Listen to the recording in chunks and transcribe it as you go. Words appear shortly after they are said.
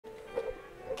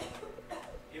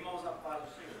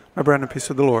My brother and peace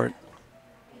of the Lord.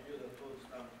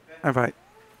 I invite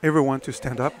everyone to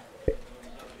stand up.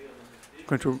 We're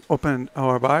going to open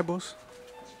our Bibles.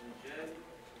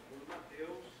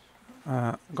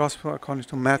 Gospel according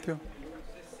to Matthew.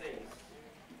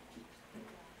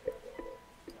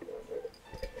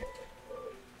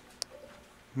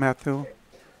 Matthew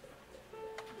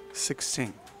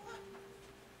 16.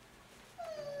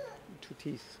 Two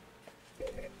teeth.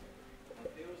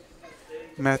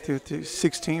 Matthew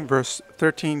 16, verse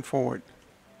 13 forward.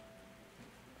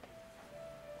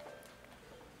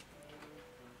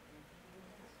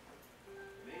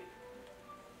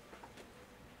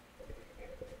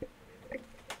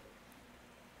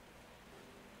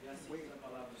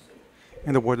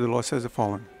 And the word of the Lord says the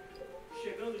following.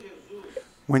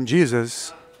 When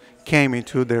Jesus came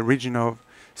into the region of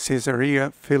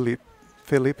Caesarea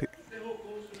Philippi,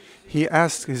 he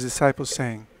asked his disciples,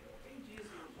 saying,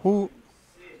 "Who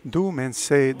do men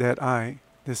say that I,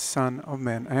 the Son of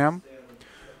Man, am?"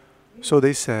 So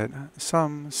they said,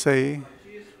 "Some say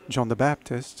John the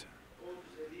Baptist,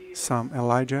 some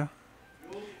Elijah,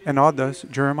 and others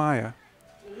Jeremiah,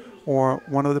 or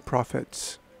one of the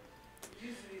prophets."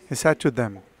 He said to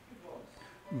them,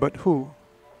 "But who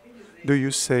do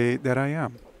you say that I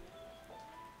am?"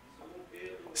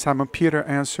 Simon Peter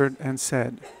answered and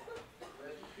said,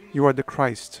 "You are the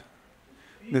Christ,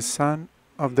 the Son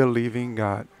of the living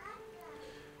God."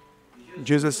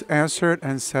 Jesus answered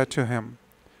and said to him,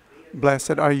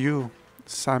 "Blessed are you,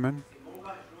 Simon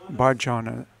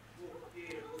Bar-Jonah,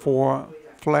 for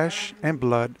flesh and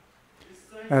blood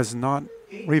has not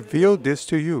revealed this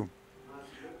to you,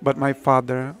 but my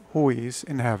Father who is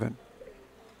in heaven."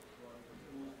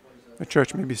 The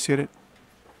church may be seated.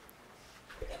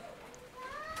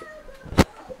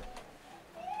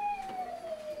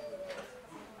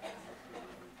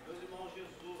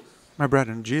 My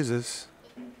brethren, Jesus,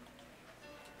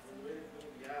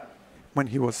 when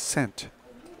he was sent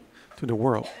to the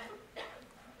world,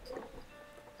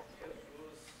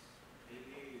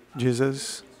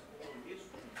 Jesus,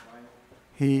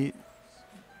 he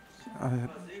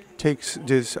takes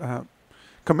this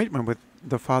commitment with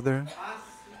the Father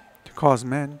to cause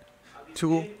men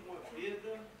to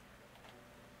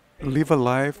live a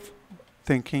life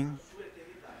thinking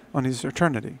on his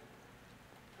eternity,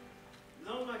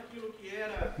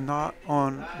 not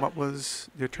on what was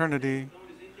the eternity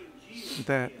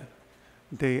that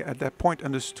they at that point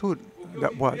understood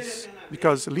that was,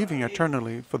 because living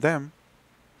eternally for them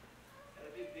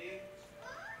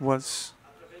was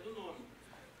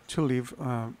to live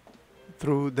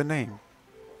through the name.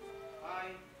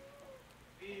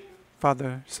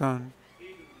 Father, Son,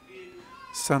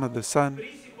 Son of the Son,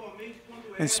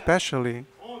 and especially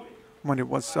when it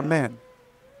was a man.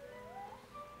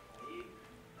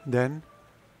 Then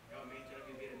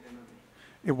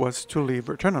it was to live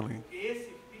eternally,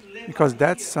 because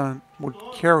that Son would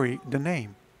carry the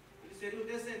name,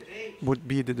 would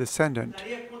be the descendant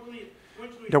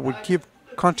that would give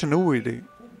continuity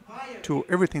to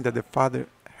everything that the Father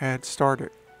had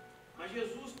started.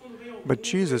 But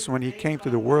Jesus, when he came to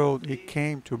the world, he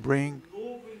came to bring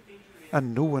a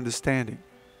new understanding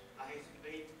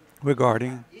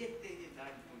regarding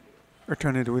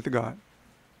eternity with God.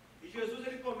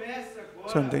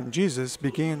 So then Jesus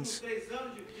begins,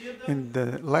 in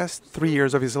the last 3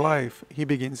 years of his life, he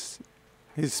begins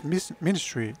his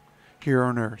ministry here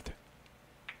on earth.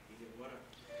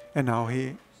 And now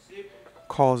he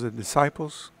calls the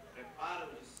disciples,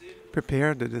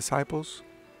 prepared the disciples.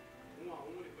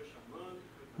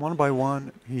 One by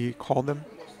one, he called them,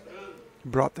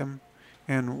 brought them,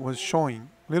 and was showing,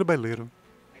 little by little,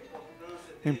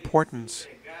 the importance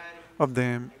of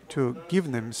them to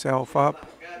give themselves up,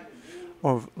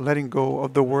 of letting go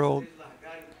of the world,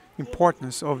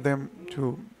 importance of them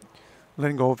to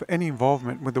letting go of any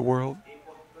involvement with the world,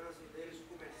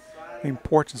 the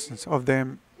importance of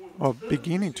them of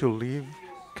beginning to live,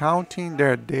 counting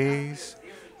their days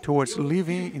towards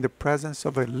living in the presence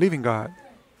of a living God.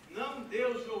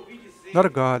 Not a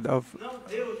God of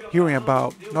hearing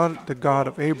about, not the God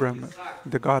of Abraham,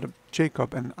 the God of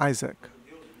Jacob and Isaac,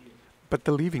 but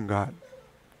the living God.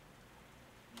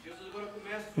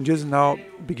 And Jesus now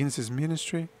begins his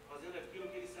ministry,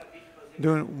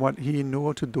 doing what he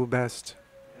knew to do best,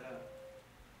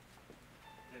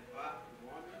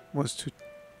 was to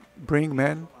bring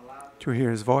men to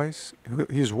hear his voice,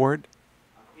 his word,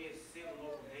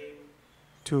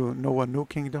 to know a new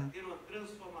kingdom,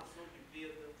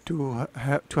 to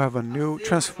have a new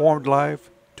transformed life,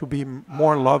 to be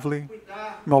more lovely,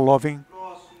 more loving,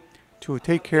 to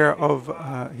take care of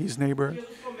his neighbor,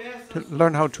 to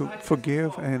learn how to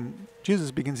forgive and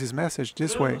Jesus begins his message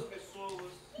this way,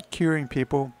 curing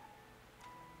people.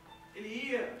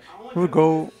 He would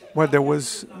go where there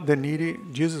was the needy.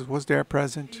 Jesus was there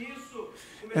present.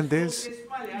 And this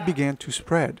began to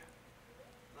spread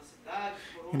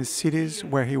in the cities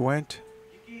where he went,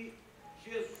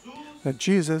 that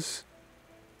Jesus,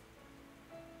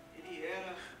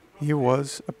 he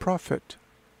was a prophet.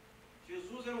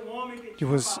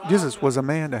 Jesus was a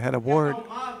man that had a word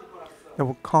that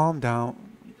would calm down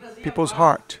people's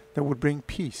heart, that would bring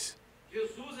peace.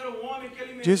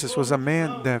 Jesus was a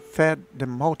man that fed the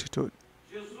multitude.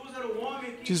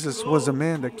 Jesus was a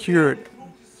man that cured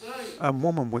a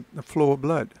woman with the flow of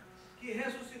blood,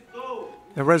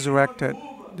 that resurrected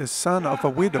the son of a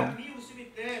widow,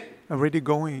 already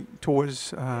going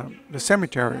towards the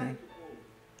cemetery.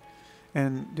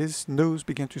 And this news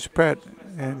began to spread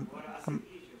in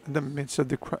the midst of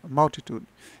the multitude.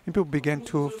 And people began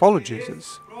to follow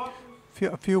Jesus.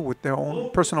 A few with their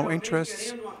own personal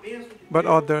interests, but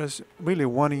others really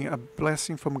wanting a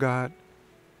blessing from God.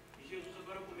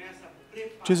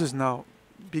 Jesus now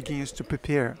begins to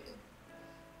prepare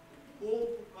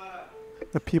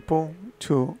the people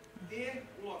to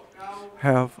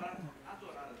have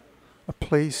a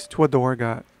place to adore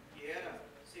God,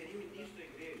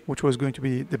 which was going to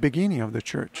be the beginning of the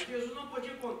church.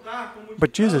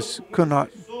 But Jesus could not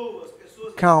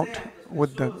count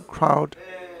with the crowd,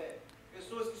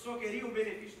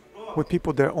 with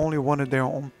people that only wanted their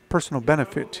own personal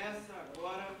benefit.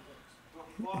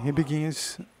 He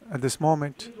begins at this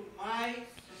moment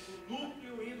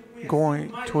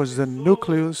going towards the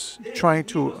nucleus, trying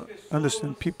to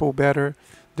understand people better,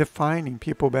 defining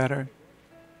people better.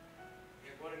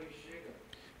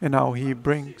 And now he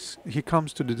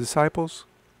comes to the disciples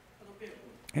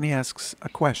and he asks a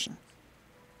question.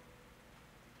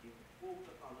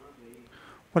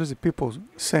 What is the people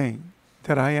saying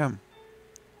that I am?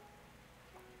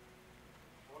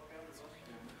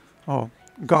 Oh,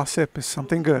 gossip is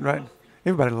something good, right?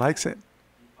 Everybody likes it.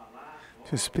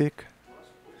 To speak.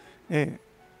 Hey,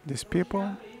 these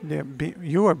people,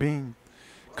 you are being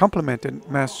complimented,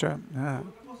 Master.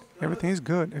 Everything is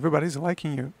good. Everybody's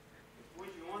liking you.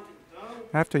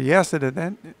 After yesterday,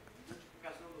 then,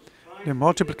 the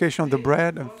multiplication of the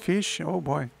bread and fish, oh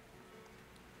boy.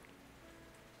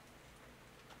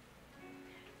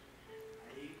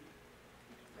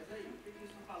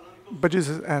 But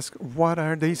Jesus asked, what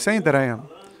are they saying that I am?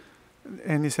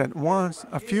 And he said,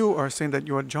 a few are saying that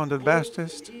you are John the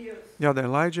Baptist, the other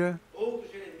Elijah,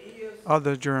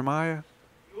 other Jeremiah,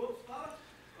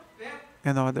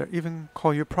 and other even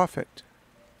call you prophet.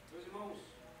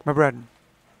 My brethren,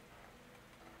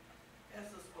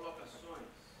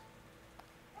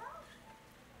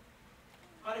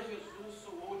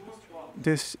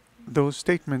 those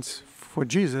statements for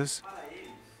Jesus,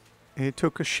 it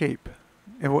took a shape.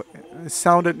 It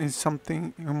sounded in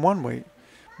something in one way,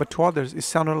 but to others it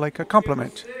sounded like a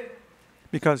compliment.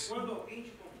 Because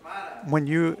when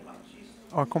you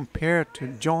are compared to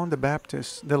John the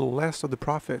Baptist, the last of the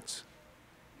prophets,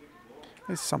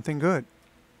 it's something good.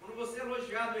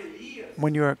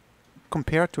 When you are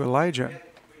compared to Elijah,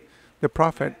 the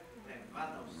prophet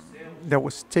that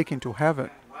was taken to heaven,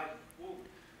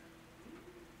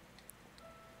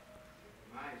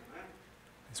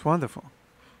 it's wonderful.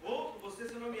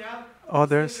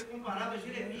 Others,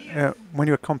 when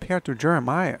you are compared to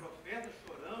Jeremiah,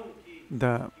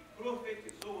 the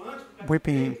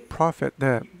weeping prophet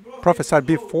that prophesied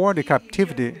before the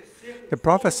captivity, the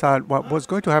prophesied what was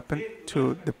going to happen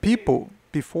to the people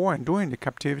before and during the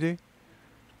captivity.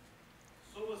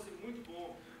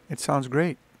 It sounds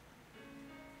great.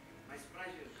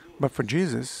 But for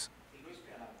Jesus,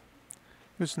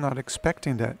 he was not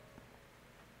expecting that.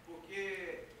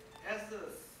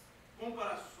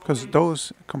 Because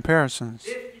those comparisons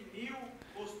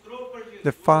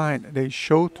they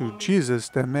show to Jesus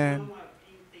that man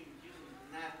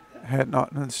had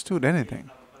not understood anything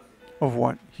of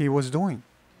what he was doing.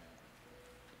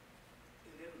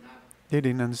 They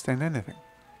didn't understand anything.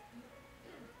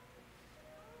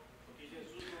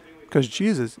 Because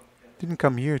Jesus didn't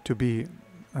come here to be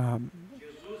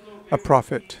a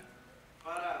prophet.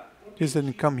 Jesus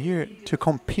didn't come here to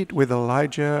compete with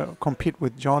Elijah, compete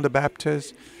with John the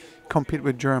Baptist, compete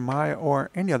with Jeremiah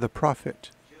or any other prophet.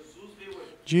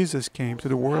 Jesus came to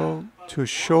the world to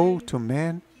show to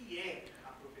man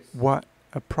what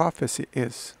a prophecy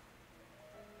is.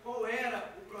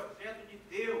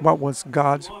 What was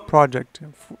God's project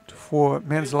for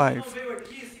man's life?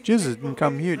 Jesus didn't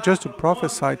come here just to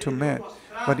prophesy to man,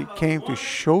 but he came to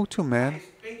show to man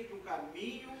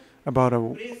about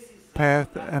a path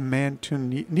a man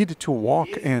needed to walk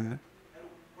in.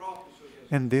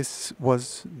 And this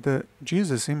was the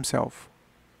Jesus himself.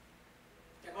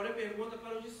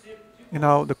 And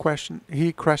now the question,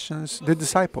 he questions the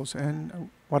disciples, and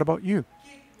what about you?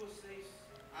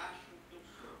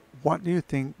 What do you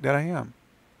think that I am?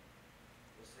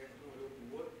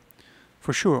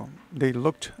 For sure, they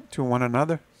looked to one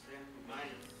another.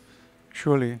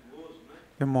 Surely,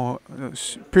 the more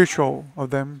spiritual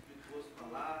of them,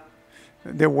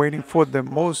 they're waiting for the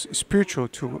most spiritual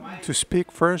to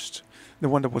speak first, the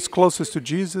one that was closest to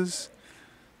Jesus,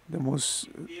 the most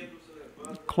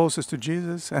closest to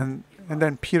Jesus, and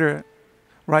then Peter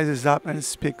rises up and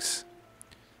speaks.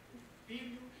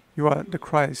 You are the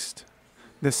Christ,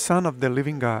 the Son of the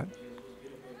living God.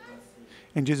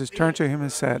 And Jesus turned to him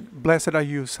and said, Blessed are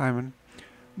you, Simon,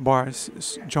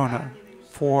 Bar-Jonah,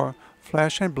 for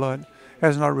flesh and blood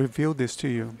has not revealed this to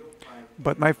you,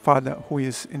 but my Father who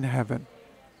is in heaven.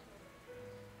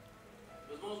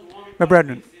 My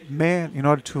brethren, man, in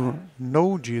order to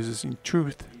know Jesus in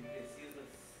truth,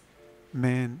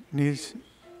 man needs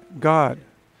God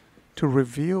to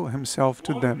reveal himself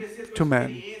to them, to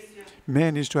man.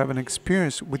 Man needs to have an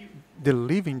experience with the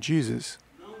living Jesus,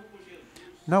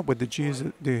 not with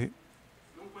the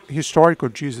historical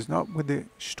Jesus, not with the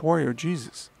story of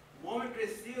Jesus.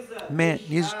 Man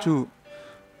needs to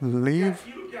live,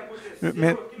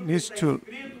 man needs to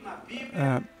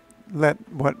let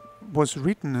what was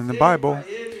written in the Bible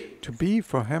to be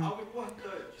for him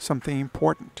something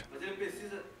important.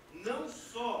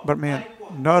 But man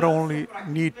not only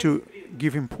need to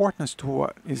give importance to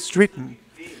what is written,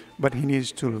 but he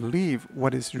needs to live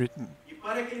what is written.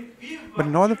 But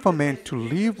in order for man to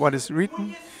live what is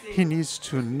written, he needs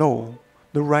to know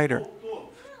the writer,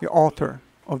 the author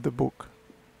of the book.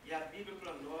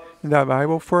 And the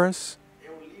Bible for us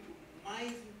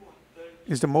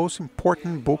is the most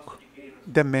important book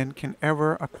that man can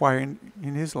ever acquire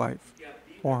in his life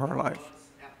or her life.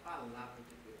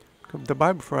 The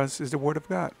Bible for us is the Word of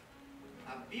God.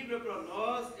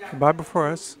 The Bible for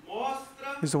us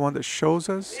is the one that shows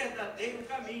us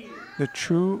the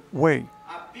true way.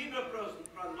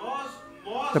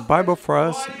 The Bible for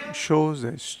us shows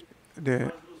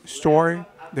the story,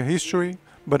 the history,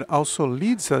 but also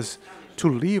leads us to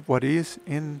live what is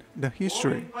in the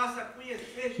history.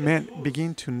 Man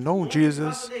begins to know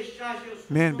Jesus.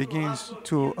 Man begins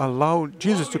to allow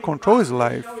Jesus to control his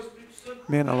life.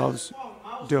 Man allows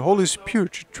the Holy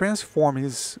Spirit to transform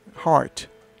his heart.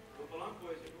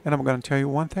 And I'm going to tell you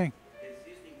one thing.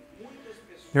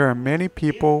 There are many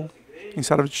people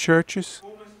inside of the churches,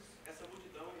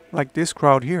 like this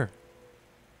crowd here,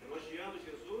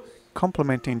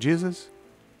 complimenting Jesus,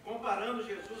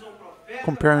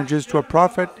 comparing Jesus to a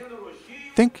prophet,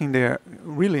 thinking they're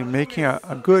really making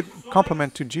a good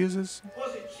compliment to Jesus,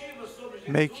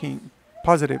 making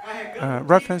positive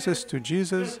references to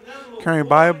Jesus, carrying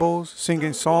Bibles,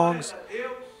 singing songs,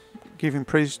 giving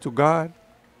praise to God.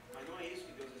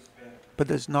 But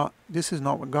this is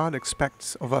not what God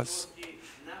expects of us.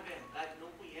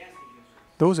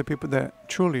 Those are people that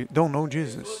truly don't know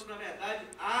Jesus.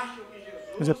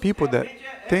 Those are people that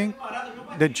think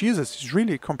that Jesus is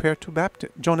really compared to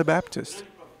John the Baptist,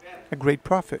 a great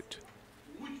prophet,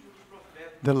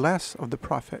 the last of the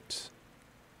prophets.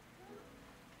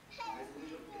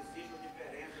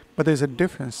 But there's a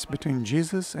difference between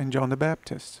Jesus and John the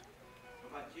Baptist.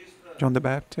 John the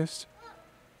Baptist,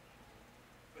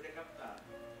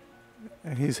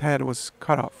 his head was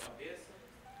cut off.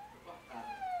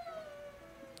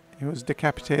 He was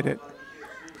decapitated.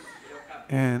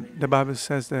 And the Bible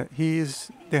says that he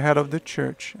is the head of the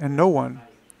church, and no one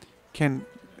can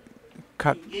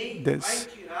cut this.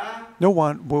 No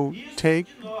one will take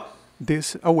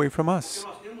this away from us,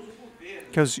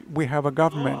 because we have a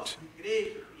government.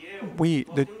 We,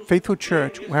 the faithful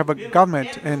church, we have a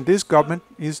government, and this government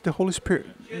is the Holy Spirit.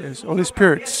 Is Holy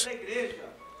Spirit's.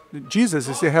 Jesus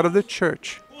is the head of the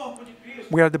church.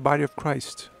 We are the body of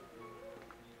Christ.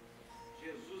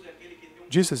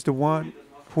 Jesus is the one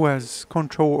who has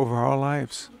control over our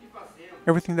lives.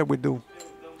 Everything that we do,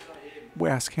 we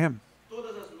ask Him.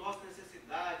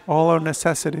 All our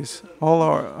necessities, all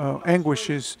our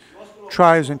anguishes,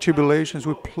 trials and tribulations,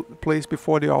 we place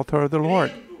before the altar of the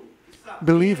Lord,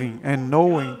 believing and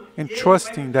knowing and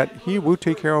trusting that He will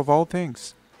take care of all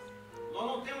things.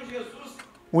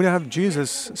 We don't have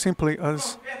Jesus simply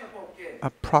as a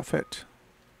prophet,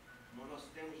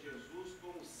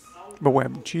 but we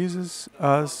have Jesus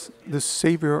as the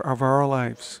Savior of our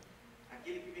lives,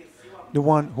 the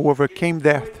one who overcame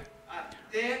death,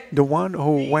 the one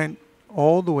who went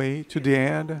all the way to the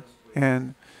end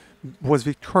and was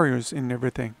victorious in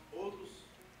everything.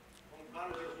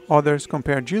 Others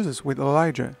compare Jesus with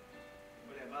Elijah.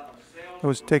 He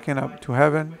was taken up to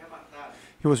heaven.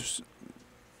 He was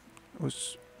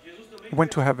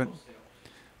went to heaven.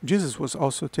 Jesus was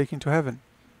also taken to heaven.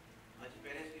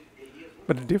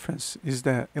 But the difference is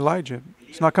that Elijah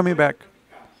is not coming back.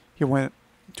 He went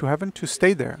to heaven to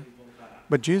stay there.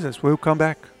 But Jesus will come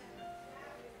back.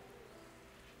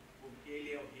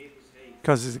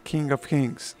 Because he's the King of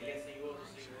Kings.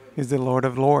 He's the Lord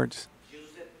of Lords.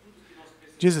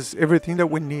 Jesus is everything that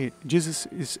we need. Jesus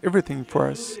is everything for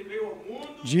us.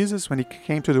 Jesus, when he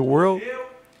came to the world,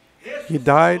 he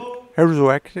died,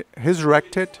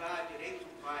 resurrected,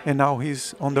 and now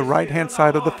he's on the right-hand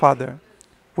side of the Father,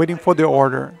 waiting for the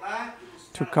order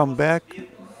to come back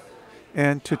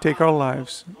and to take our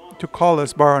lives, to call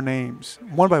us by our names,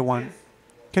 one by one.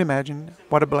 Can you imagine?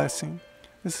 What a blessing.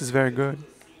 This is very good.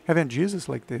 Having Jesus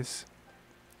like this.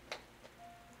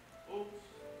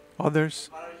 Others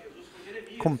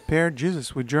compare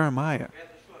Jesus with Jeremiah,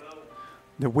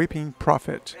 the weeping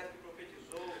prophet,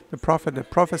 the prophet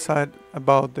that prophesied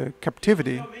about the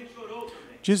captivity.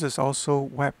 Jesus also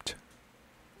wept.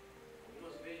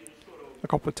 A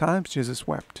couple of times Jesus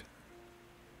wept.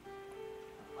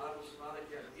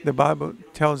 The Bible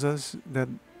tells us that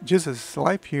Jesus'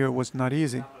 life here was not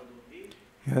easy.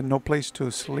 He had no place to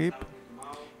sleep.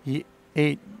 He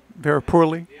ate very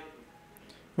poorly.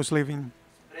 He was living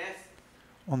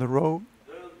on the road,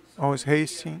 always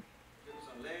hasting,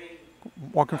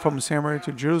 walking from Samaria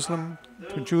to Jerusalem,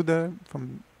 to Judah,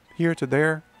 from here to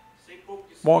there,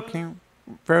 walking,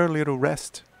 very little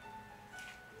rest.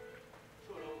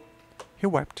 He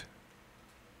wept.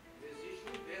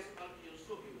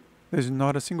 There's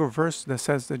not a single verse that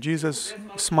says that Jesus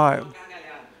smiled.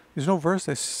 There's no verse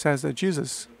that says that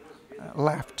Jesus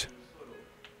laughed.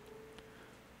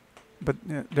 But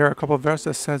there are a couple of verses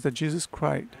that says that Jesus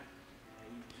cried.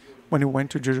 When he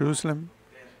went to Jerusalem,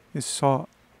 he saw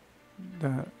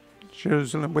the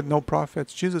Jerusalem with no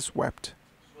prophets. Jesus wept.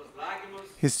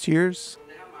 His tears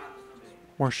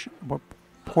were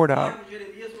poured out.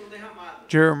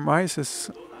 Jeremiah's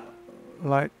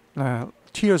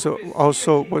tears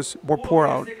also were poured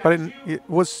out, but it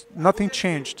was nothing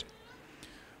changed.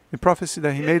 The prophecy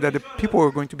that he made that the people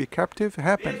were going to be captive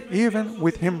happened, even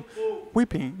with him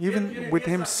weeping, even with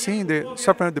him seeing the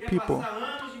suffering of the people,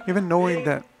 even knowing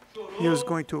that he was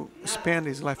going to spend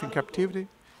his life in captivity.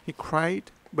 He cried,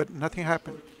 but nothing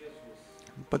happened.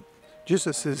 But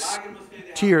Jesus'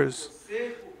 tears,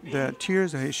 the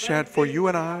tears that he shed for you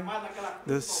and I,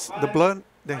 the blood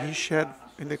that he shed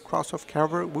in the cross of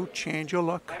Calvary will change your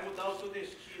luck.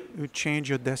 It will change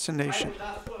your destination.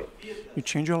 You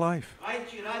change your life.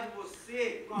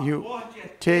 You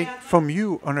take from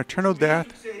you an eternal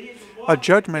death, a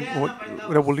judgment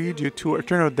that will lead you to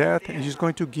eternal death, and he's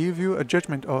going to give you a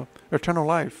judgment of eternal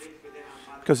life,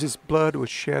 because his blood was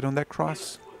shed on that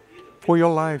cross for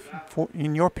your life,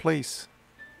 in your place.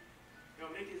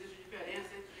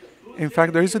 In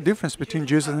fact, there is a difference between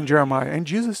Jesus and Jeremiah, and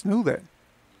Jesus knew that.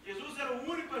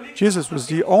 Jesus was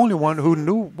the only one who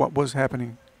knew what was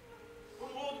happening,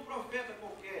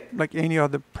 like any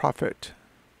other prophet.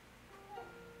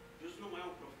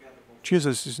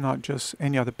 Jesus is not just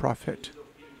any other prophet.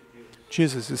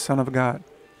 Jesus is the Son of God.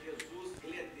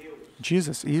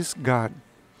 Jesus is God.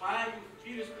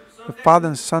 The Father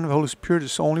and Son and the Holy Spirit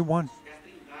is only one.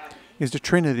 It's the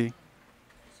Trinity.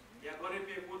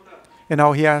 And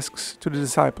now he asks to the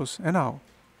disciples, and now,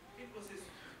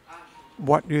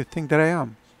 what do you think that I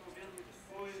am?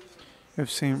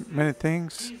 You've seen many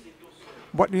things.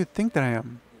 What do you think that I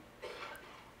am?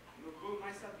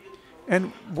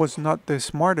 And was not the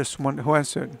smartest one who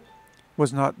answered,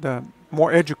 was not the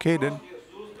more educated,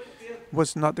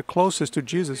 was not the closest to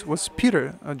Jesus, was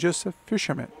Peter, just a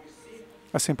fisherman,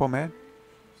 a simple man,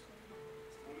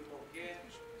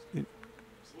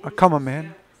 a common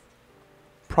man,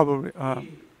 probably a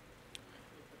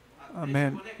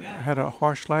man had a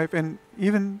harsh life, and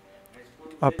even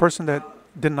a person that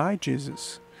denied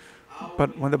Jesus.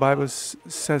 But when the Bible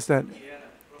says that,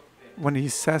 when he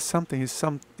says something, he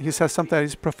says something that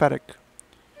is prophetic.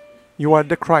 You are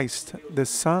the Christ, the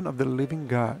Son of the living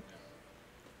God.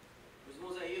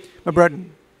 My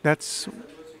brethren, that's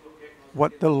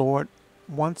what the Lord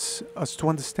wants us to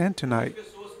understand tonight.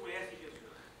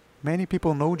 Many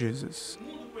people know Jesus.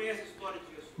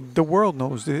 The world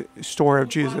knows the story of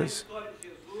Jesus.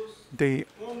 They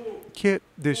keep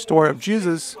the story of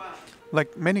Jesus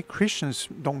like many Christians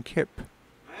don't keep.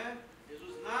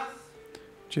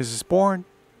 Jesus is born.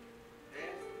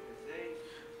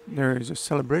 There is a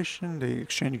celebration. They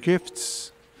exchange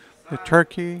gifts, the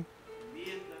turkey,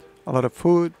 a lot of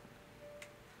food.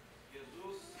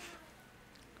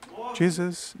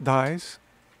 Jesus dies.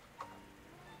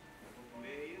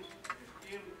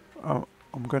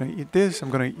 I'm going to eat this, I'm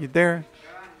going to eat there.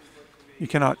 You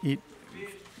cannot eat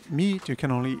meat, you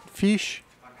can only eat fish,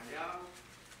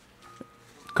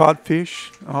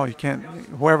 codfish. Oh, you can't.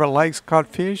 Whoever likes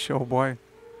codfish, oh boy,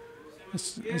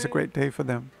 it's a great day for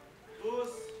them.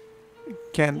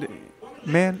 Can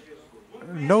man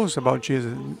knows about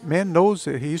Jesus? Man knows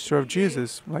the history of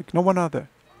Jesus like no one other,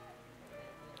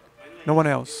 no one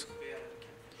else.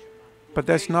 But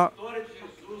that's not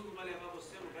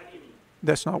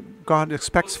God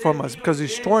expects from us, because the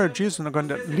story of Jesus is not going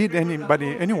to lead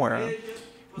anybody anywhere.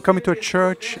 Coming to a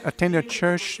church, attending a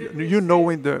church, you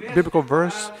knowing the biblical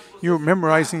verse, you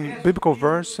memorizing biblical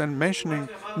verse and mentioning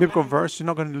biblical verse is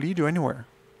not going to lead you anywhere.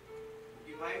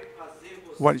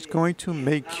 What is going to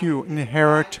make you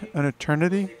inherit an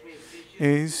eternity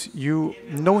is you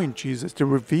knowing Jesus, the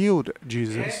revealed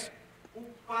Jesus.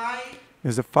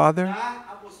 Is the Father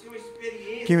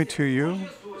giving to you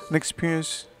an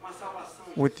experience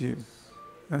with you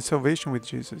and salvation with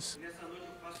Jesus.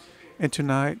 And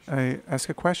tonight, I ask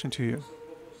a question to you.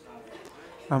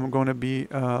 I'm going to be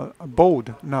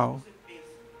bold now.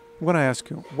 I'm going to ask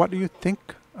you, what do you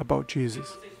think about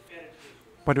Jesus?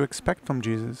 What do you expect from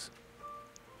Jesus?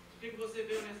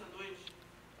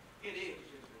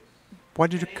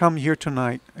 What did you come here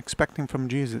tonight expecting from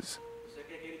Jesus?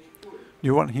 Do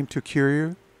you want Him to cure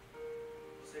you?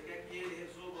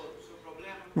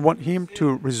 You want Him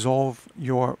to resolve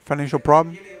your financial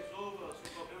problem?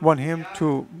 You want Him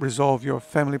to resolve your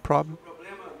family problem?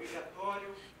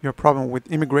 Your problem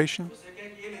with immigration?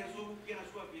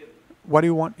 What do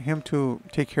you want Him to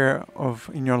take care of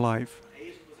in your life?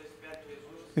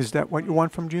 Is that what you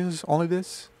want from Jesus? Only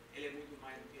this?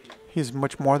 He's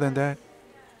much more than that.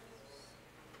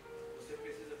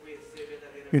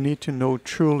 You need to know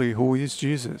truly who is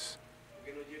Jesus.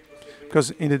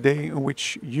 Because in the day in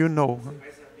which you know,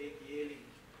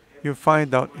 you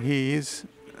find out He is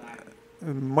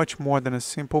much more than a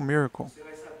simple miracle.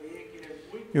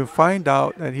 You find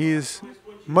out that He is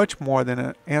much more than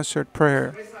an answered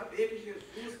prayer.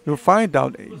 You find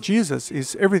out Jesus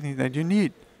is everything that you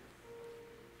need.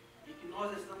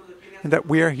 And that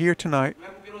we are here tonight,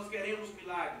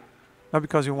 not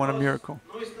because we want a miracle.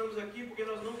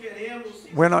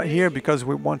 We're not here because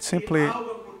we want simply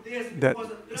that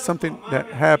something that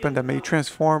happened that may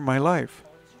transform my life.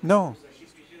 No.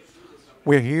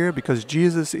 We're here because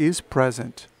Jesus is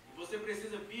present.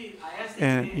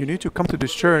 And you need to come to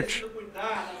this church.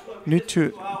 You need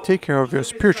to take care of your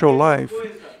spiritual life.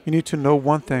 You need to know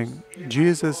one thing.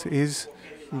 Jesus is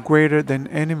greater than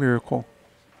any miracle.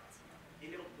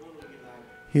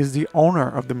 He is the owner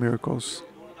of the miracles.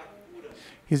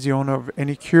 He's the owner of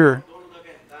any cure.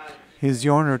 He's the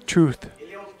owner of truth.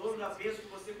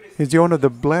 He's the owner of the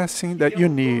blessing that you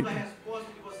need.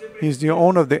 He's the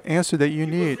owner of the answer that you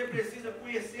need.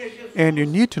 And you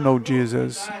need to know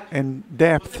Jesus in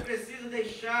depth.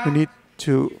 You need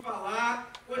to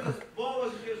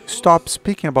stop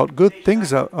speaking about good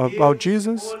things about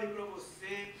Jesus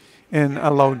and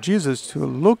allow Jesus to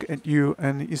look at you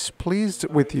and is pleased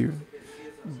with you.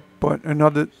 But in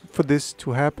order for this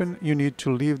to happen, you need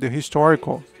to leave the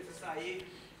historical.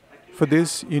 For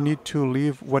this, you need to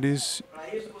leave what is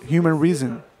human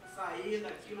reason.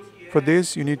 For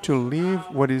this, you need to leave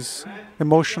what is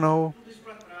emotional.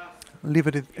 Leave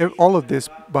all of this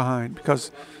behind,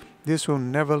 because this will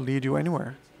never lead you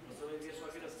anywhere.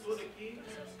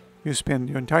 You spend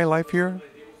your entire life here,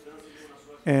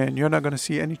 and you're not going to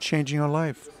see any change in your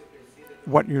life.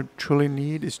 What you truly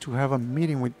need is to have a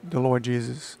meeting with the Lord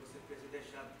Jesus.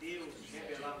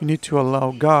 You need to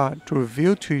allow God to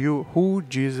reveal to you who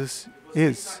Jesus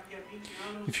is.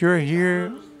 If you're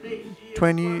here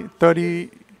 20, 30,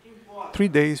 3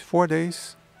 days, 4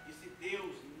 days,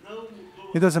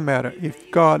 it doesn't matter.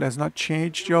 If God has not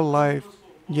changed your life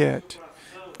yet,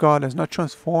 if God has not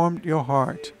transformed your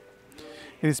heart,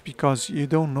 it is because you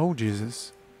don't know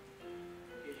Jesus.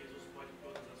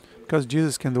 Because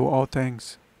Jesus can do all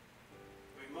things.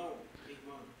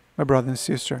 My brother and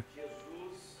sister,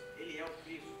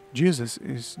 Jesus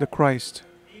is the Christ,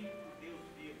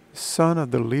 Son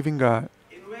of the living God.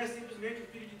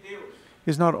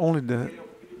 He's not only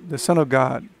the Son of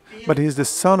God, but He is the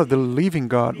Son of the living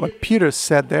God. What Peter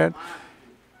said there,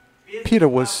 Peter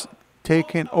was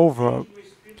taken over.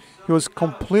 He was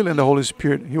completely in the Holy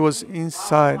Spirit. He was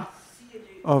inside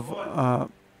of,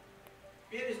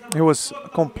 he was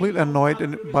completely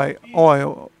anointed by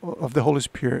oil of the Holy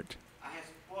Spirit.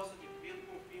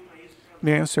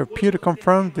 The answer, Peter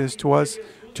confirmed this to us.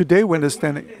 Today we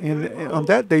understand, on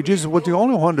that day, Jesus was the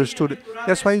only one who understood it.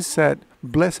 That's why He said,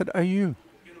 "Blessed are you."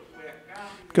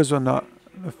 Because we're not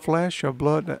the flesh or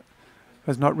blood that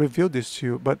has not revealed this to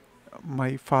you, but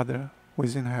my Father who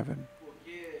is in heaven.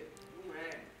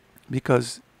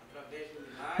 Because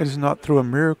it is not through a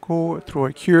miracle, through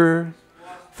a cure,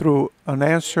 through an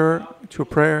answer to a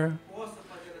prayer,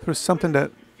 through something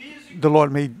that the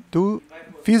Lord may do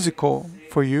physical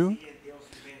for you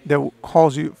that will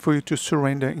cause you for you to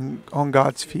surrender on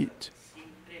God's feet.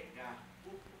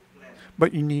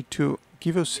 But you need to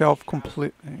give yourself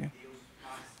completely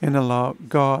and allow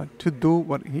God to do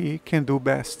what He can do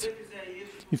best.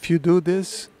 If you do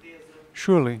this,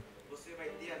 surely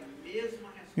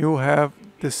you will have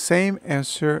the same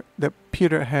answer that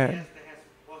Peter had.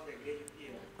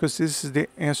 Because this is the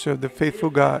answer of the faithful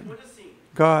God.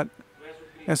 God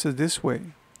answers this way.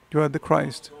 You are the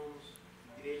Christ.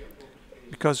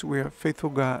 Because we are faithful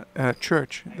God,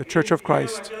 church, the church of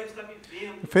Christ.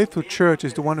 The faithful church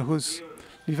is the one who's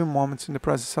living moments in the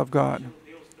presence of God.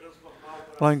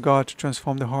 Allowing God to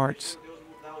transform the hearts.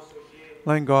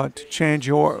 Allowing God to change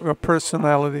your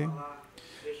personality.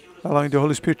 Allowing the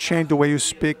Holy Spirit to change the way you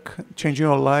speak, changing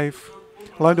your life.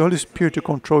 Allowing the Holy Spirit to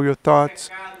control your thoughts.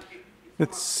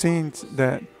 The sins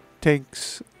that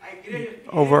takes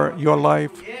over your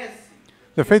life.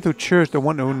 The faithful church, the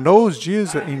one who knows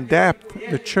Jesus in depth,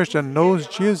 the church that knows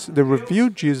Jesus, the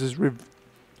revealed Jesus,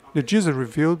 the Jesus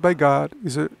revealed by God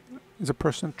is a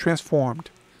person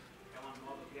transformed.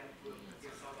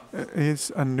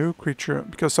 Is a new creature,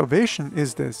 because salvation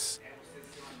is this.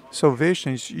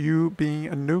 Salvation is you being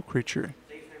a new creature.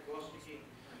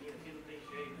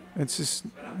 It's just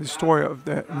the story of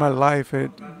that. My life,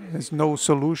 it has no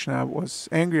solution. I was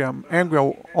angry. I'm angry.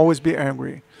 I'll always be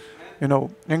angry. You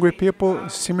know, angry people,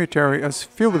 cemetery is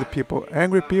filled with people.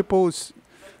 Angry people,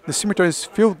 the cemetery is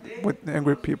filled with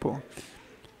angry people.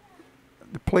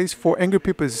 The place for angry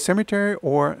people is the cemetery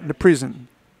or the prison.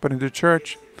 But in the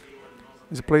church,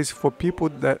 it's a place for people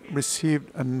that received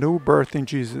a new birth in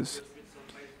Jesus.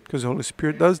 Because the Holy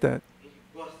Spirit does that.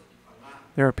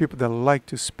 There are people that like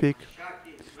to speak,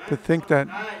 to think that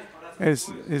it's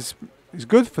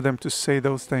good for them to say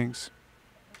those things.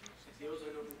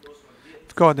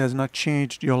 If God has not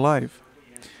changed your life,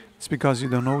 it's because you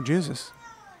don't know Jesus.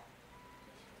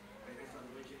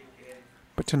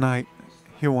 But tonight,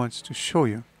 He wants to show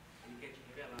you.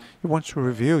 He wants to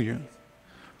reveal you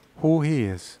who He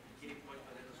is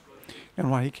and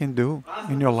what He can do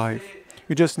in your life.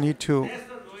 You just need to,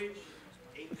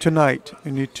 tonight,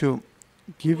 you need to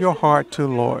give your heart to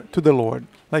the Lord,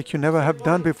 like you never have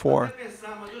done before.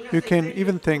 You can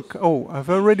even think, oh, I've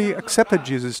already accepted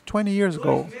Jesus 20 years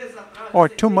ago, or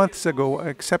 2 months ago I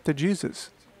accepted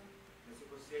Jesus.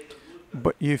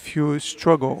 But if you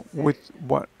struggle with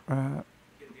the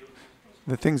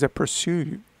things that pursue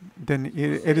you, then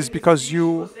it is because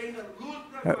the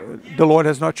Lord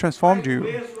has not transformed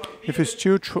you. If you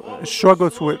still struggle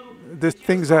with the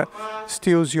things that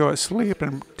steals your sleep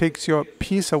and takes your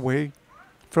peace away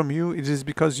from you, it is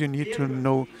because you need to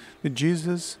know that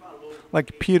Jesus,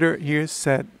 like Peter here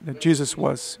said, that Jesus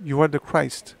was, you are the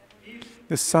Christ,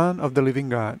 the Son of the living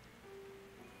God.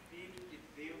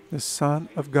 The Son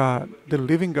of God, the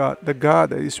living God, the God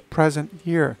that is present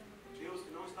here.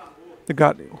 The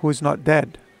God who is not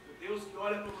dead.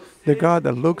 The God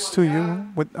that looks to you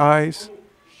with eyes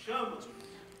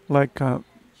like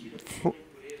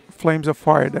flames of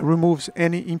fire that removes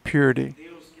any impurity.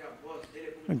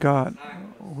 A God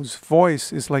whose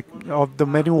voice is like of the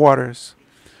many waters.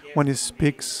 When He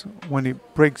speaks, when He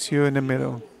breaks you in the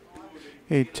middle,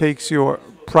 He takes your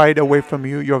pride away from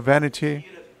you, your vanity.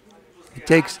 He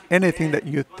takes anything that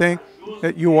you think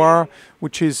that you are,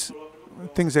 which is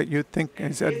things that you think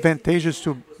is advantageous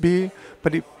to be,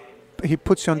 but He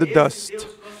puts you on the dust.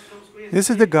 This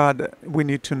is the God that we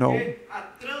need to know.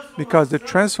 Because the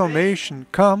transformation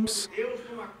comes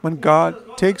when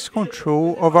God takes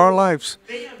control of our lives.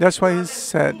 That's why He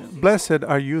said, blessed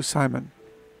are you, Simon.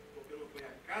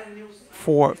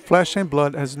 For flesh and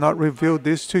blood has not revealed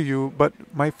this to you, but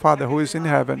my Father who is in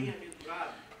heaven.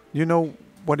 You know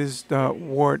what is the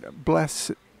word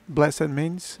blessed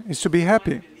means? It's to be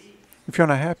happy. If you're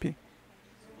not happy,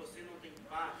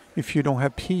 if you don't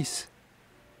have peace,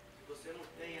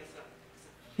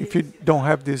 if you don't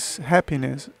have this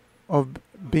happiness of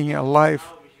being alive,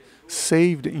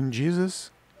 saved in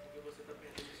Jesus,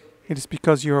 it is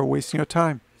because you are wasting your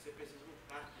time.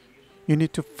 You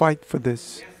need to fight for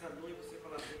this.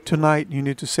 Tonight, you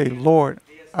need to say, Lord,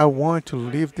 I want to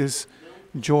live this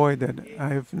joy that I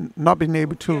have not been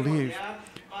able to live.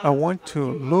 I want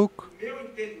to look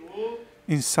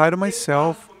inside of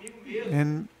myself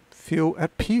and feel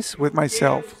at peace with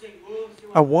myself.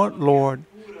 I want, Lord,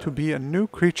 to be a new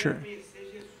creature.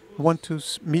 I want to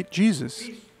meet Jesus,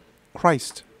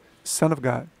 Christ, Son of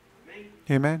God.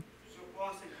 Amen.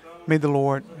 May the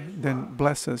Lord then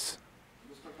bless us.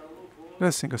 Let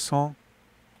us sing a song.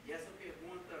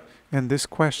 And this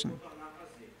question,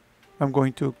 I'm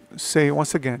going to say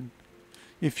once again.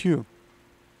 If you,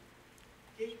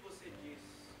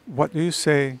 what do you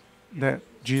say that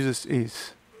Jesus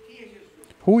is?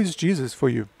 Who is Jesus for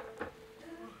you?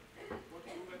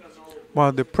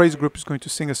 While the praise group is going to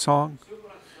sing a song,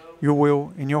 you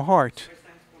will, in your heart,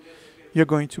 you're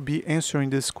going to be answering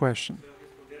this question.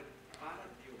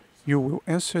 You will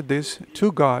answer this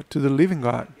to God, to the living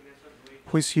God,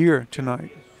 who is here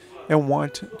tonight and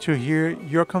want to hear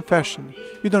your confession.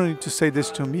 You don't need to say this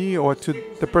to me or to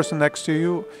the person next to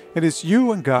you. It is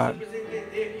you and God.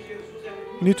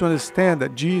 You need to understand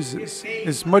that Jesus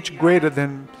is much greater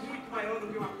than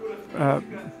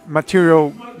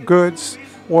material goods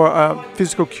or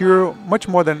physical cure, much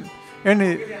more than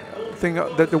anything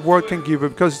that the world can give you,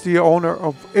 because He's the owner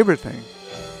of everything.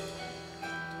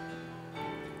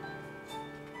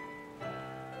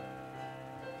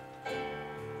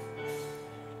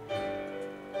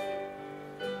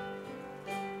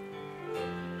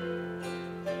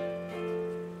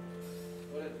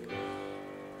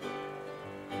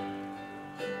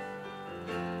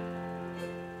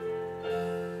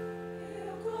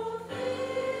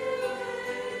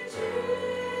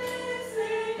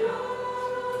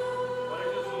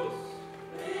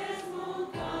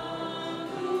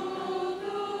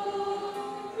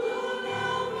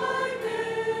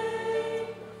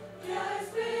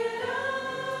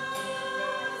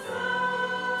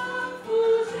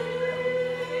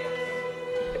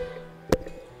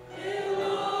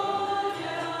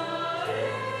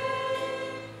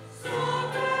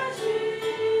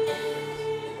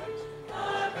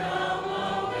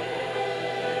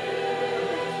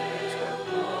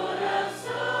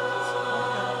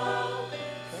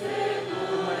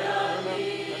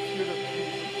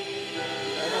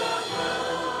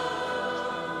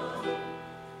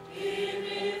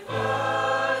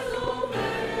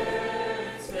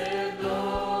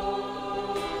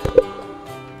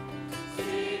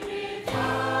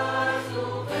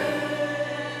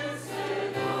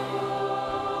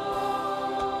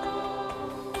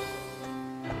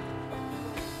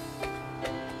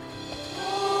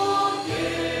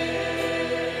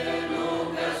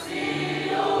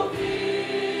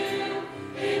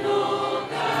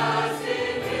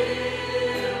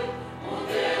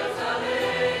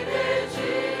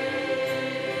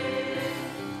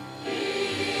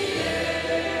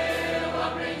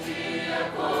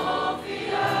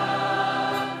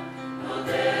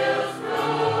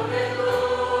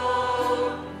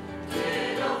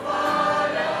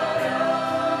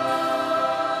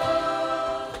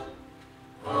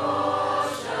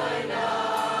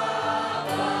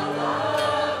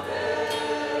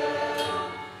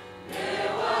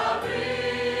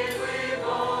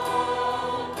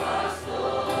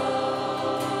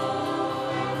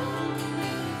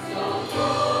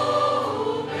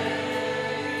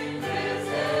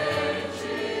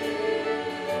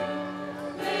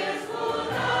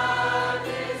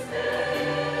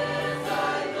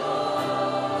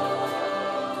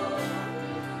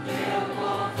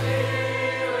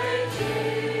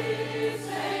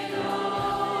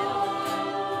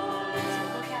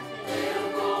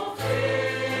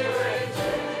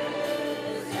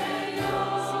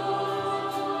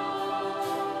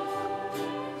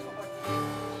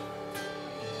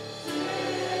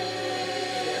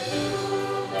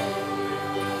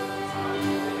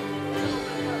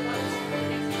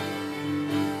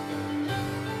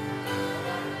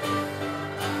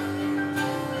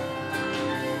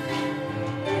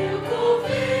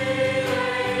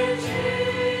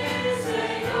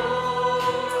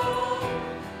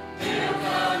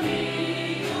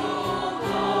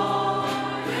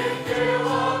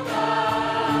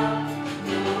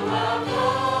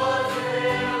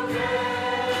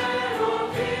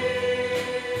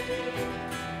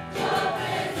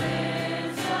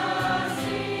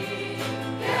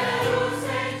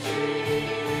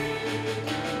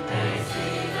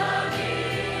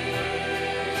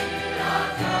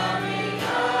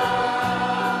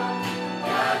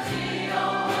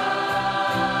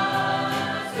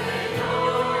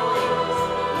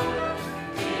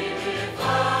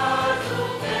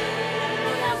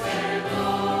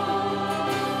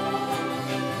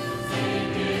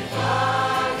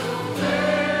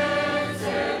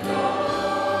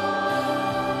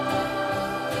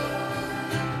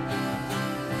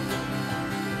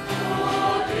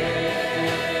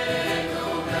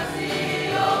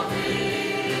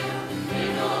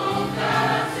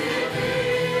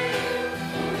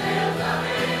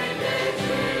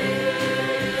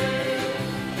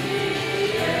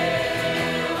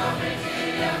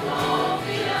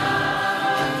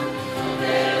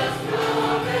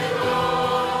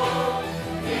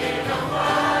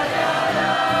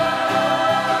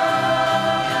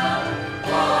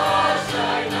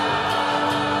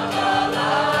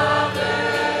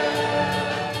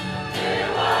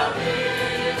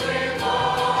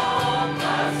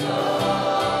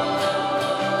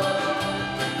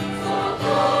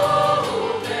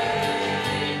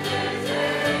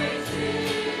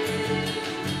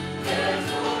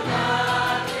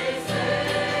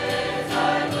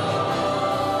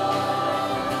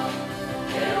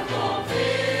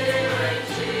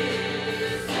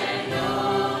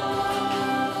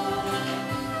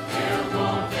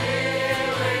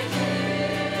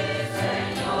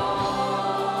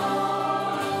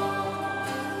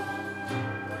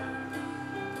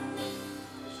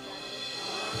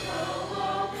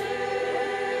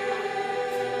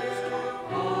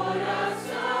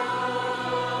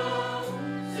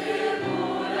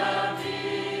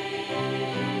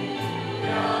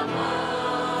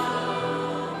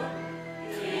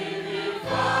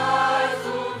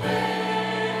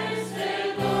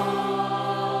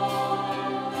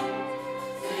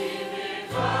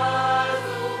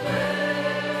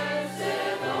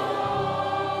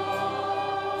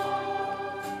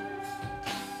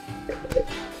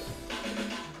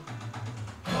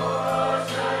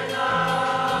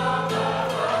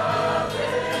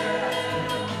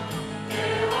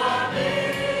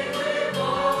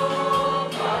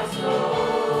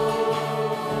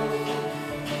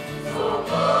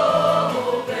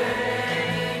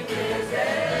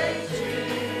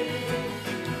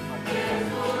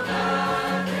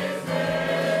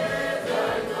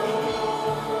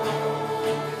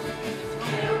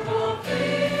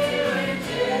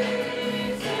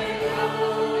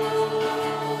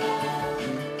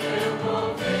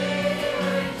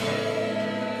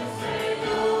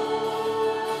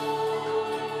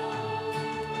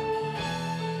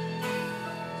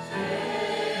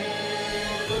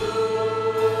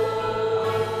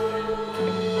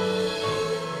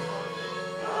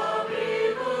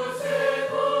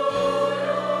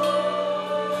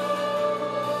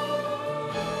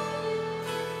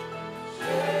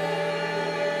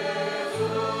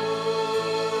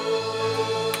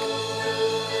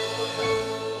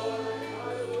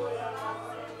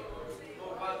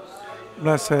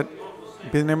 Blessed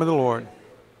be the name of the Lord.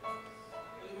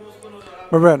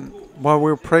 Brethren, while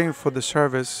we're praying for the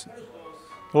service,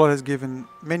 the Lord has given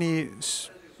many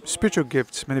spiritual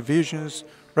gifts, many visions,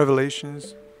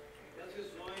 revelations.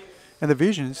 And the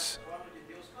visions,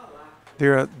 they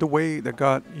are the way that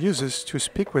God uses to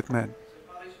speak with men.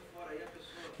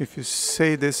 If you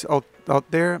say this out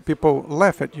there, people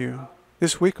laugh at you.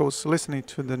 This week I was listening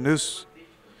to the news,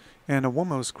 and a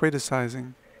woman was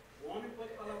criticizing.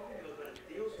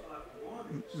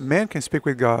 Man can speak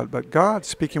with God, but God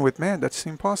speaking with man, that's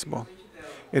impossible.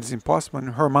 It's impossible in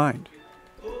her mind.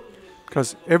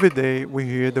 Because every day we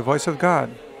hear the voice of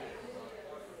God.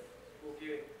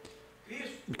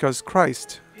 Because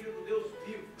Christ,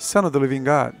 Son of the living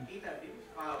God,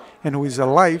 and who is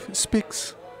alive,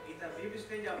 speaks.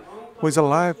 Who is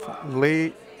alive,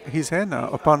 lay his hand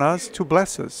upon us to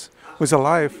bless us. Who is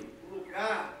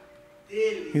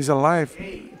alive,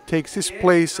 takes his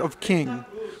place of king,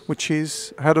 which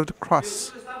is ahead of the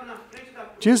cross.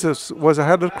 Jesus was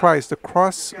ahead of Christ. The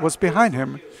cross was behind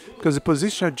him, because the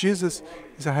position of Jesus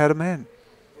is ahead of man.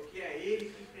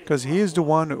 Because he is the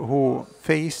one who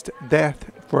faced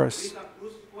death for us.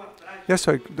 That's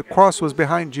why the cross was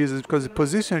behind Jesus, because the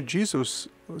position of Jesus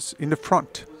was in the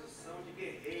front.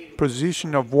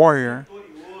 Position of warrior,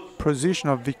 position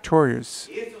of victorious.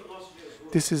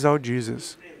 This is our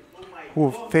Jesus,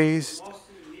 who faced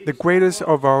the greatest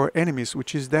of our enemies,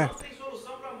 which is death.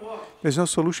 There's no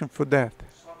solution for death.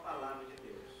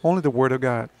 Only the Word of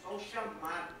God.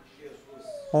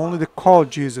 Only the call of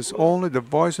Jesus, only the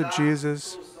voice of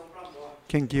Jesus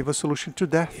can give a solution to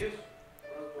death.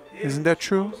 Isn't that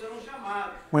true?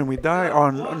 When we die,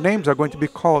 our names are going to be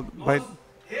called by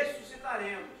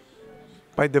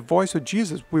the voice of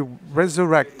Jesus. We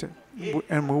resurrect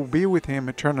and will be with Him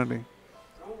eternally.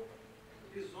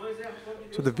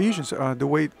 So the visions are the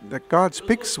way that God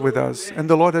speaks with us. And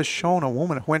the Lord has shown a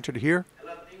woman who entered here.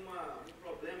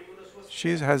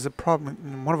 She has a problem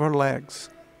in one of her legs.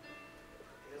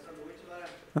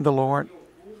 And the Lord,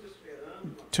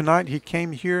 tonight He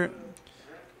came here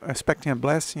expecting a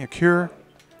blessing, a cure.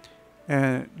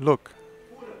 And look,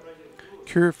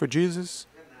 cure for Jesus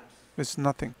is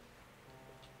nothing.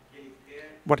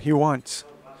 What He wants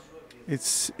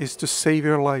is to save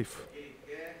your life.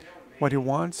 What He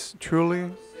wants,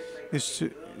 truly, is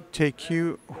to take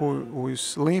you who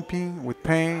is limping, with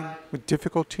pain, with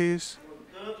difficulties,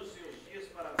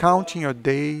 counting your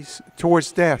days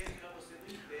towards death.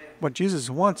 What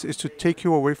Jesus wants is to take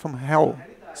you away from hell.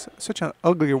 Such an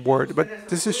ugly word, but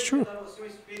this is true.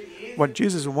 What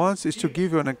Jesus wants is to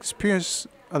give you an experience,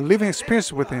 a living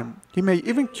experience with Him. He may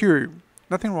even cure you.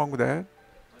 Nothing wrong with that.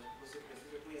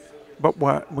 But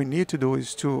what we need to do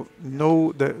is to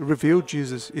know the revealed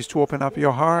Jesus, is to open up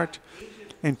your heart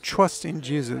and trust in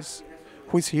Jesus,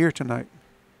 who is here tonight.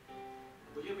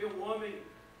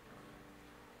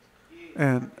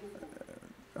 And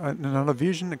in another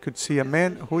vision, I could see a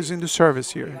man who is in the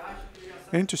service here.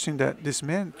 Interesting that this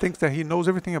man thinks that he knows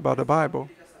everything about the Bible.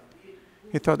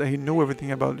 He thought that he knew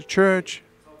everything about the church,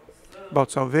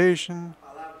 about salvation,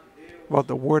 about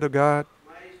the Word of God.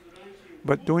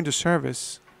 But during the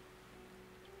service,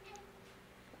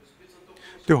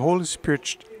 the Holy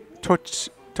Spirit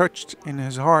touched in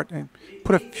his heart and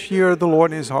put a fear of the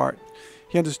Lord in his heart.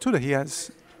 He understood that he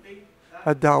has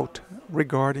a doubt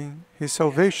regarding his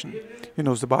salvation. He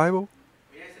knows the Bible,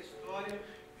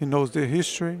 he knows the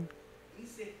history,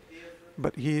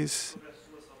 but he is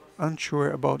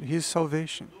unsure about his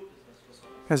salvation,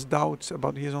 has doubts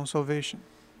about his own salvation.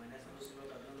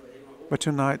 But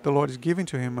tonight, the Lord is giving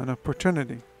to him an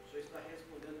opportunity.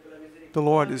 The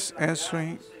Lord is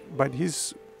answering by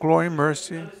his glory and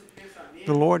mercy.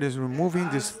 The Lord is removing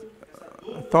this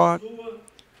thought,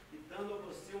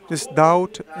 this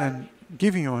doubt, and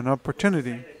giving you an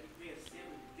opportunity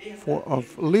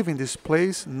of leaving this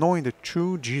place knowing the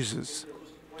true Jesus.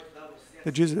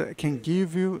 The Jesus that can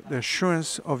give you the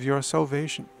assurance of your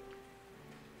salvation.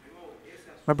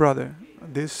 My brother,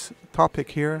 this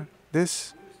topic here,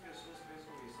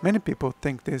 many people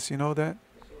think this, you know that?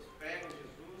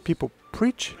 People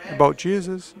preach about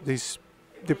Jesus,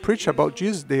 they preach about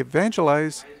Jesus, they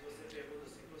evangelize,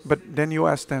 but then you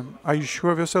ask them, are you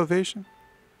sure of your salvation?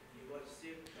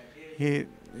 He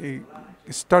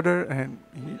stuttered and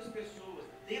he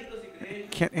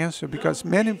can't answer because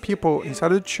many people inside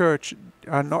the church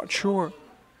are not sure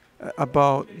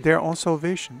about their own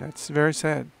salvation. That's very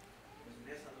sad.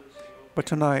 But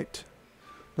tonight,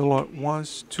 the Lord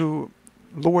wants to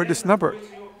lower this number.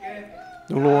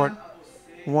 The Lord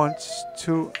wants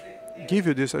to give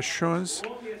you this assurance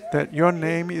that your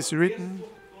name is written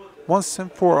once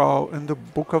and for all in the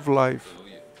book of life.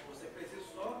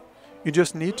 You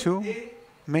just need to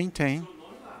maintain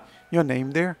your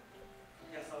name there.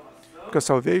 Because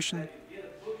salvation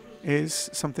is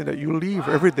something that you live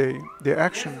every day, the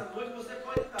action.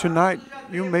 Tonight,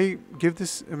 you may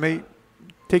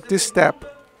take this step.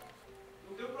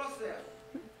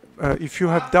 If you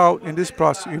have doubt in this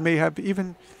process, you may have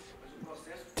even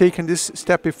taken this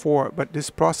step before, but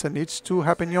this process needs to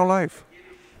happen in your life.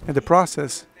 And the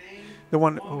process, the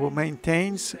one who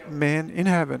maintains man in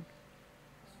heaven.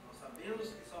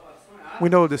 We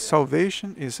know that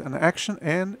salvation is an action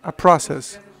and a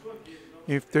process.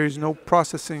 If there is no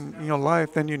processing in your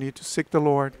life, then you need to seek the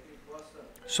Lord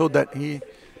so that He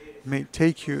may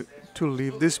take you to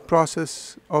live this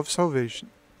process of salvation.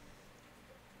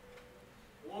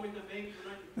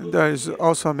 And there is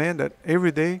also a man that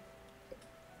every day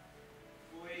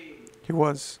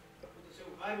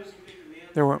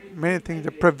there were many things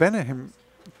that prevented him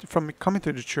from coming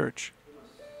to the church.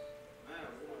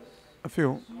 A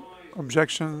few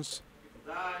objections,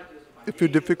 a few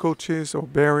difficulties or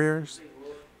barriers.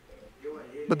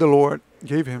 But the Lord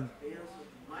gave him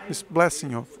His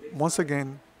blessing of once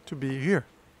again to be here.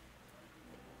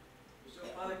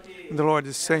 And the Lord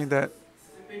is saying that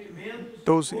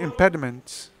those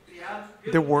impediments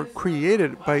that were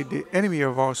created by the enemy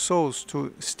of our souls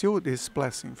to steal this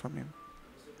blessing from Him.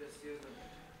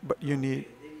 But you need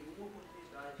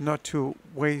not to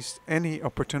waste any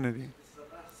opportunity.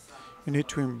 You need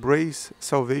to embrace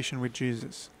salvation with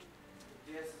Jesus.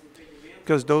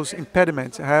 Because those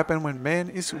impediments happen when man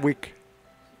is weak.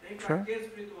 Sure?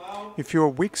 If you are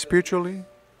weak spiritually,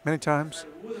 many times,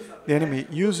 the enemy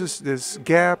uses this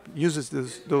gap, uses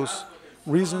those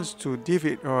reasons to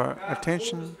deviate our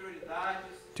attention,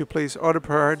 to place other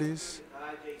priorities.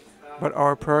 But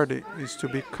our priority is to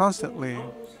be constantly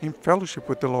in fellowship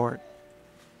with the Lord.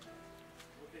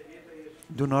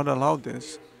 Do not allow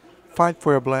this. Fight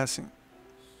for your blessing.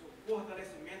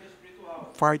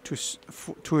 Fight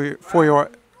for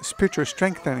your spiritual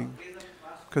strengthening,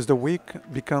 because the weak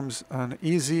becomes an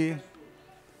easy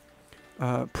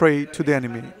prey to the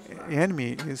enemy. The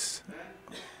enemy is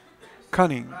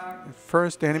cunning.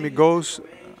 First, the enemy goes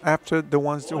after the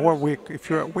ones who are weak. If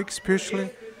you are weak spiritually,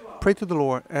 pray to the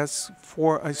Lord, ask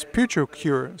for a spiritual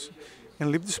cure,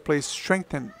 and leave this place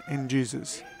strengthened in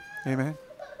Jesus. Amen.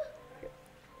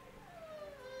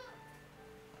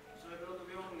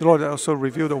 The Lord also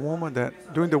revealed a woman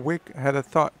that during the week had a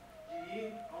thought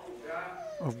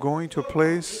of going to a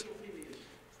place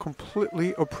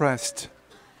completely oppressed.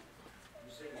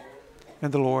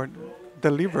 And the Lord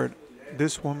delivered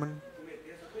this woman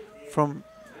from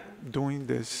doing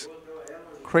this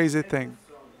crazy thing.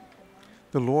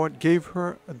 The Lord gave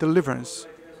her a deliverance.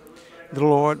 The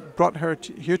Lord brought her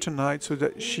here tonight so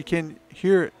that she can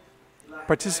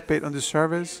participate on the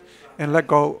service and let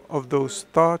go of those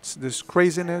thoughts, this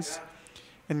craziness,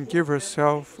 and give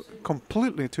herself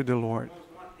completely to the Lord.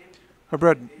 My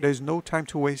brother, there is no time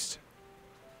to waste.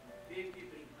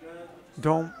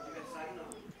 Don't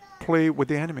play with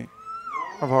the enemy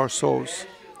of our souls.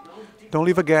 Don't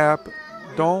leave a gap.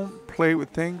 Don't play with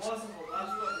things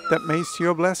that may steal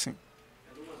your blessing.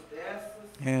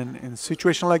 And in a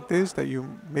situation like this, that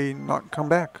you may not come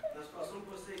back.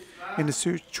 In the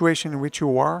situation in which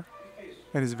you are,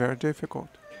 it is very difficult.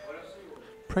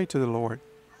 Pray to the Lord.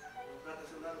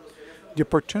 The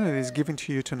opportunity is given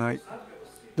to you tonight.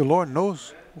 The Lord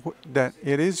knows that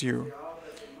it is you.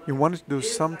 You wanted to do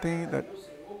something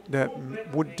that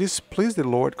would displease the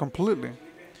Lord completely.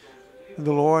 And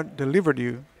the Lord delivered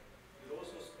you,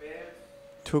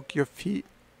 took your feet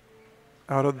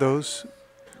out of those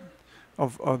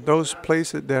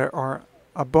places that are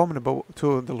abominable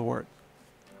to the Lord.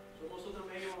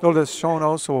 The Lord has shown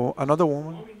also another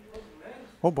woman.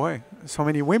 Oh boy, so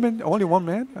many women, only one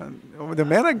man? The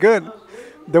men are good.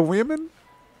 The women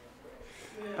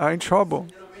are in trouble.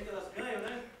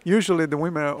 Usually the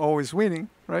women are always winning,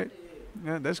 right?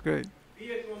 Yeah, that's great.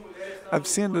 I've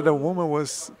seen that the woman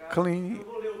was cleaning.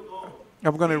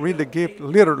 I'm going to read the gift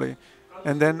literally,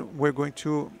 and then we're going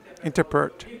to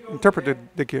interpret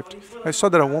the gift. I saw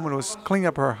that a woman was cleaning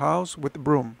up her house with a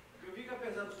broom.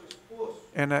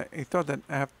 And I thought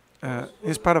that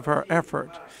in spite of her effort,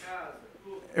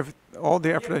 all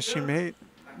the effort that she made,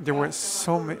 there were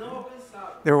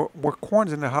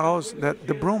corners in the house that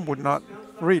the broom would not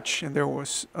reach, and there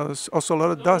was also a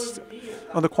lot of dust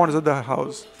on the corners of the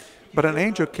house. But an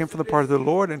angel came from the part of the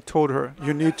Lord and told her,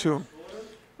 you need to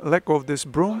let go of this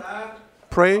broom,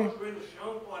 pray,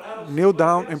 kneel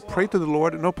down and pray to the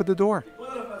Lord and open the door.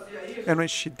 And when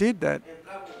she did that,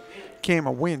 came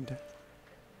a wind,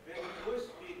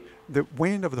 the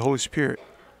wind of the Holy Spirit,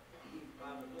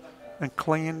 and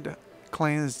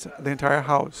cleansed the entire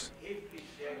house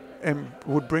and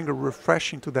would bring a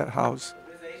refreshing to that house.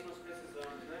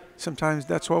 Sometimes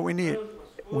that's what we need.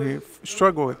 We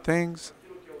struggle with things,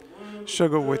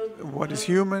 struggle with what is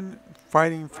human,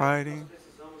 fighting.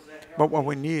 But what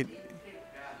we need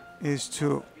is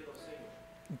to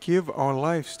give our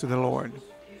lives to the Lord.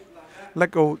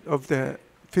 Let go of the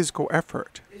physical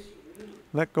effort.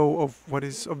 Let go of what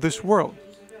is of this world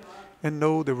and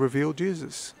know the revealed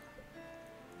Jesus.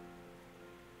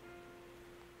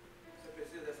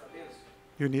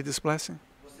 You need this blessing?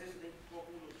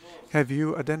 Have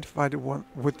you identified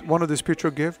with one of the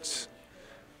spiritual gifts?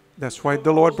 That's why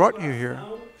the Lord brought you here.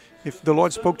 If the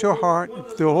Lord spoke to your heart,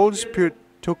 if the Holy Spirit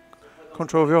took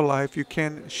control of your life, you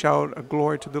can shout a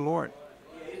glory to the Lord.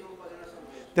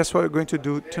 That's what we're going to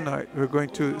do tonight. We're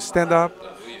going to stand up.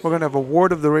 We're going to have a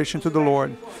word of adoration to the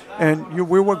Lord. And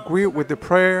we will agree with the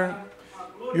prayer.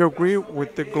 You agree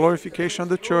with the glorification of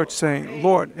the church, saying,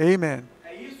 Lord, amen.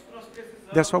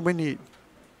 That's what we need.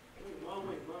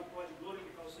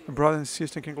 A brother and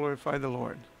sister can glorify the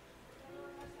Lord.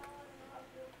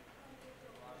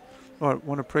 Lord, I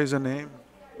want to praise your name.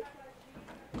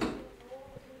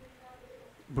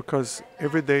 Because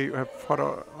every day you have fought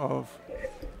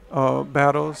of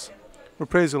battles. We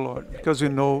praise the Lord because we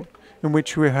know in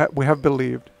which we have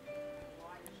believed.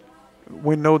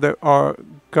 We know that our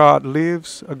God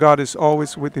lives. Our God is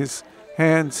always with his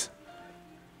hands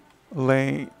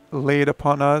laid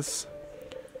upon us.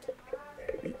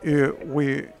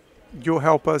 You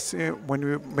help us when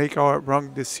we make our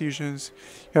wrong decisions.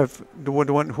 You have the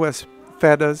one who has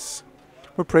fed us.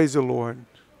 We praise the Lord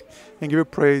and give you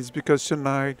praise because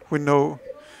tonight we know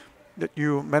that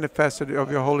you manifested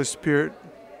of your Holy Spirit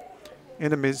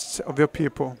in the midst of your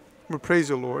people. We praise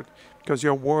you, Lord, because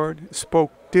your word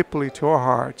spoke deeply to our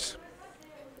hearts.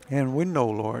 And we know,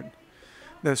 Lord,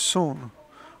 that soon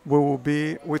we will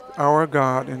be with our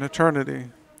God in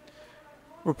eternity.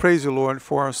 We praise you, Lord,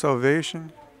 for our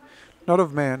salvation, not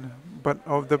of man, but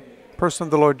of the person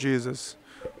of the Lord Jesus.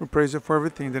 We praise you for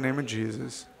everything in the name of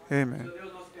Jesus. Amen.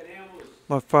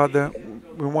 Lord Father,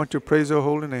 we want to praise your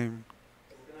holy name.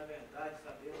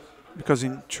 Because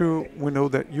in truth, we know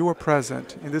that you are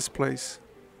present in this place.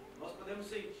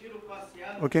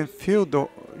 We can feel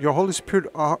your Holy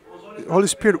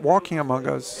Spirit walking among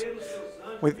us.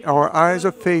 With our eyes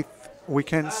of faith, we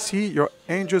can see your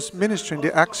angels ministering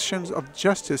the actions of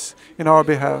justice in our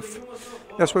behalf.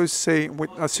 That's why we say with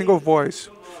a single voice,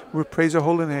 we praise your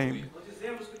holy name.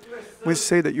 We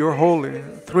say that you're holy,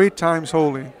 3 times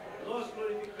holy.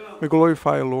 We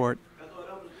glorify you, Lord.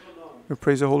 We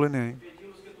praise your holy name.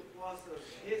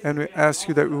 And we ask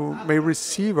you that we may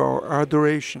receive our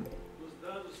adoration,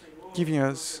 giving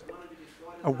us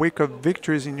a week of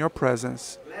victories in your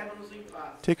presence.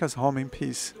 Take us home in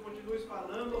peace.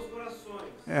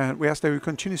 And we ask that we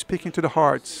continue speaking to the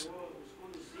hearts,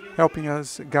 helping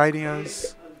us, guiding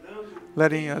us,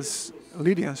 leading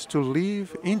us to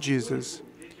live in Jesus,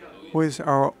 who is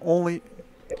our only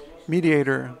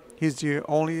mediator. He's the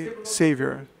only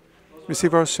Savior.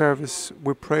 Receive our service.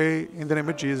 We pray in the name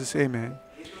of Jesus. Amen.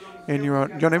 In your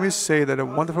name we say that a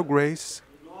wonderful grace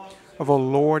of our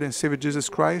Lord and Savior Jesus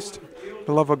Christ,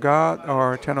 the love of God,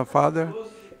 our eternal Father,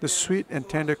 the sweet and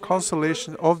tender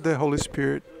consolation of the Holy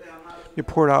Spirit be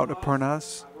poured out upon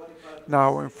us,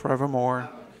 now and forevermore.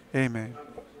 Amen.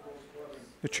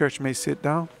 The church may sit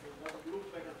down.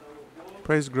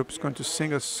 Praise group is going to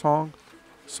sing a song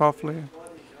softly,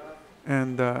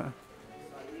 and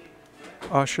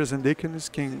ushers and deacons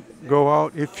can go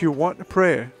out. If you want a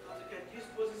prayer,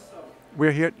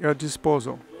 we're here at your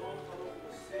disposal.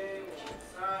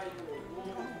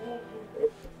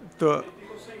 The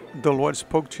Lord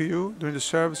spoke to you during the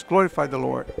service. Glorify the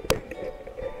Lord.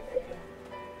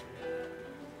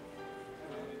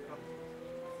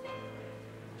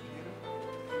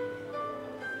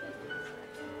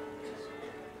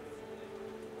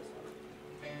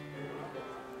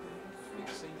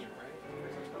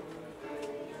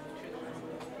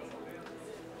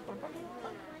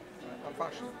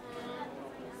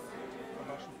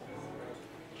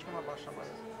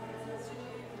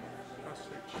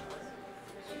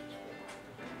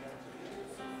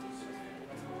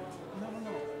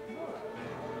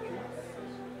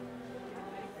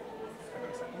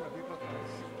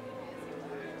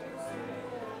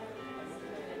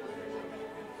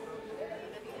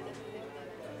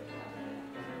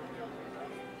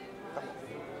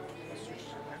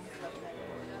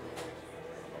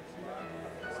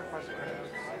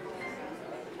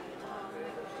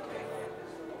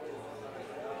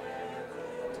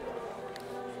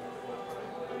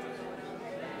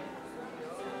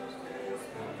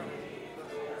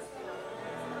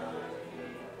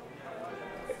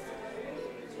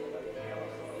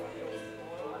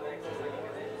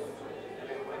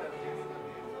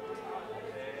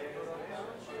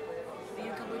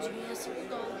 Acabou de vir a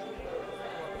 $5.